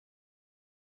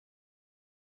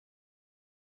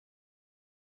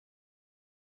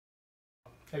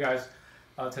Hey guys,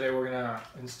 today we're gonna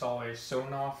install a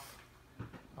Sonoff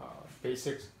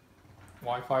basic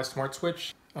Wi-Fi smart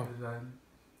switch.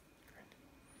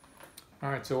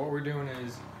 Alright, so what we're doing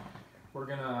is we're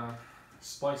gonna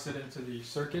splice it into the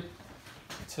circuit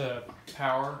to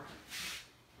power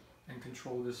and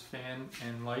control this fan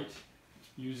and light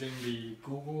using the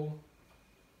Google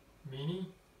Mini.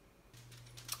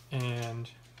 And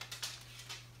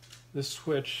this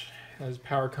switch has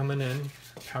power coming in,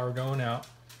 power going out,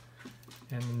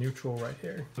 and the neutral right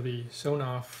here. The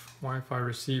Sonoff Wi-Fi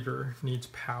receiver needs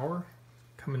power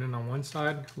coming in on one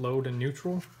side, load and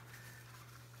neutral,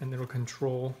 and it'll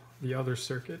control the other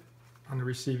circuit on the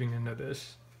receiving end of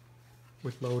this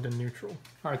with load and neutral.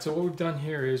 Alright, so what we've done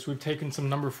here is we've taken some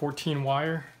number 14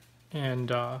 wire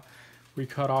and we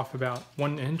cut off about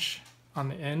 1 inch on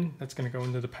the end. That's going to go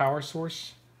into the power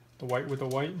source, the white with the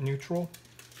white, neutral,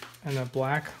 and the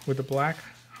black with the black,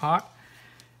 hot.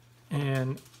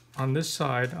 And on this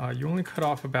side, you only cut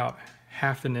off about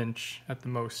 1/2 inch at the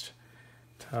most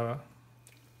to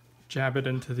jab it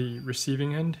into the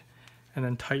receiving end and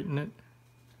then tighten it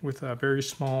with a very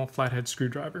small flathead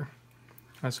screwdriver.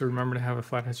 So remember to have a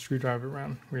flathead screwdriver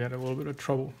around. We had a little bit of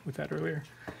trouble with that earlier.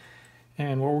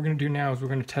 And what we're going to do now is we're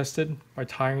going to test it by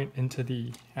tying it into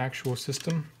the actual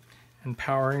system and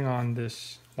powering on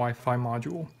this Wi-Fi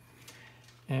module.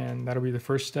 And that'll be the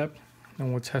first step.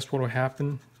 And we'll test what will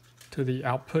happen to the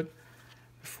output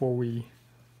before we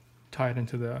tie it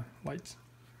into the lights.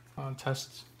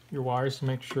 Test your wires to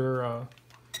make sure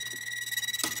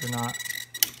they're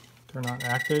not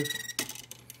active.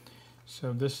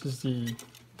 So this is the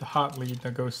hot lead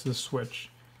that goes to the switch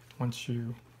once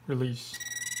you release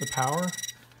the power.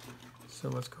 So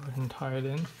let's go ahead and tie it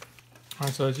in.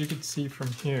 Alright, so as you can see from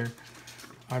here,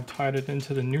 I've tied it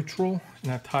into the neutral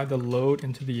and I've tied the load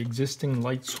into the existing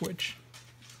light switch.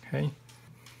 Okay.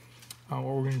 What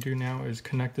we're going to do now is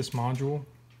connect this module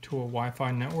to a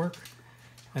Wi-Fi network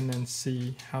and then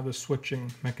see how the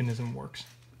switching mechanism works.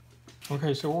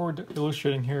 Okay, so what we're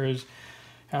illustrating here is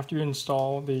after you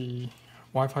install the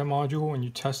Wi-Fi module and you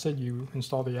test it, you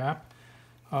install the app.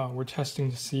 We're testing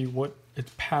to see what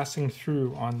it's passing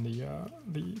through on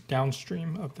the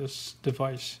downstream of this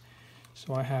device.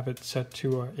 So I have it set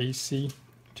to AC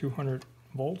 200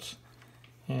 volts,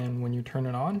 and when you turn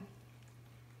it on,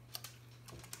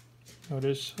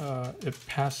 notice it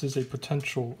passes a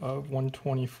potential of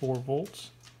 124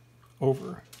 volts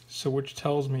over. So which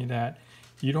tells me that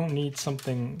you don't need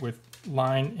something with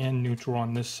line and neutral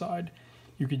on this side.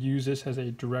 You could use this as a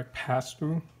direct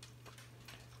pass-through,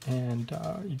 and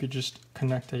you could just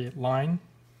connect a line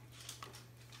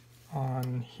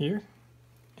on here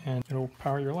and it'll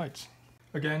power your lights.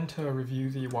 Again, to review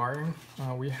the wiring,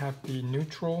 we have the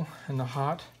neutral and the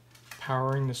hot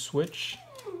powering the switch,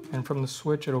 and from the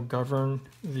switch it'll govern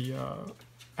the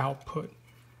output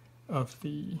of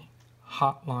the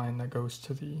hot line that goes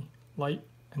to the light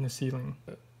and the ceiling.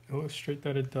 To illustrate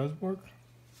that it does work,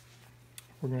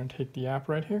 we're going to take the app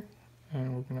right here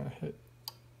and we're going to hit,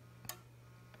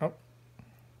 oh,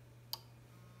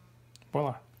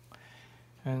 voila.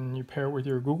 And you pair it with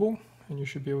your Google and you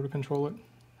should be able to control it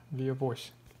via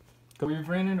voice. So we've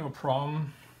ran into a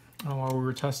problem while we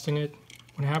were testing it.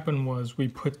 What happened was we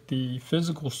put the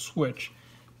physical switch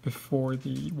before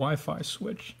the Wi-Fi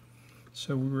switch.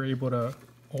 So we were able to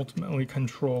ultimately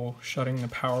control shutting the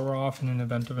power off in an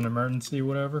event of an emergency,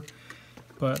 whatever.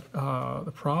 But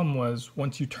the problem was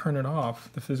once you turn it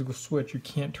off, the physical switch, you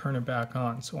can't turn it back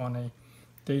on. So on a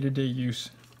day-to-day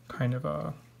use kind of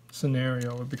a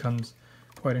scenario, it becomes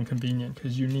quite inconvenient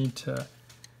because you need to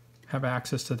have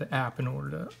access to the app in order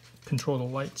to control the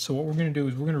light. So what we're going to do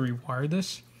is we're going to rewire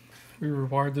this. We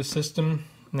rewired the system.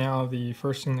 Now the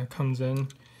first thing that comes in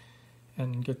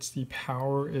and gets the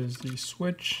power is the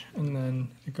switch, and then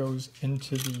it goes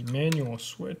into the manual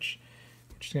switch,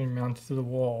 which is going to be mounted to the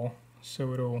wall,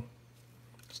 so it'll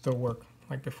still work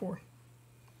like before.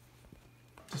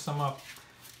 To sum up,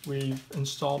 we've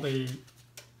installed a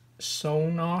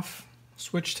Sonoff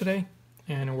switch today,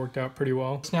 and it worked out pretty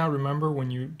well. Now remember,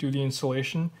 when you do the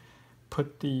installation,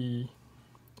 put the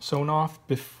Sonoff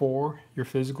before your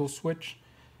physical switch,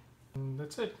 and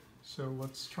that's it. So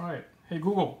let's try it. Hey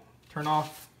Google, turn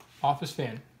off office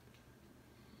fan.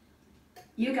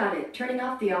 You got it. Turning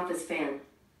off the office fan.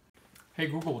 Hey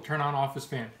Google, turn on office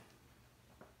fan.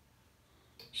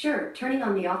 Sure, turning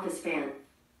on the office fan.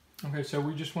 Okay, so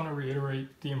we just want to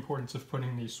reiterate the importance of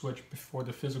putting the switch before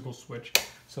the physical switch,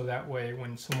 so that way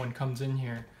when someone comes in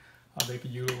here, they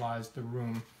could utilize the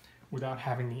room without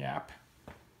having the app.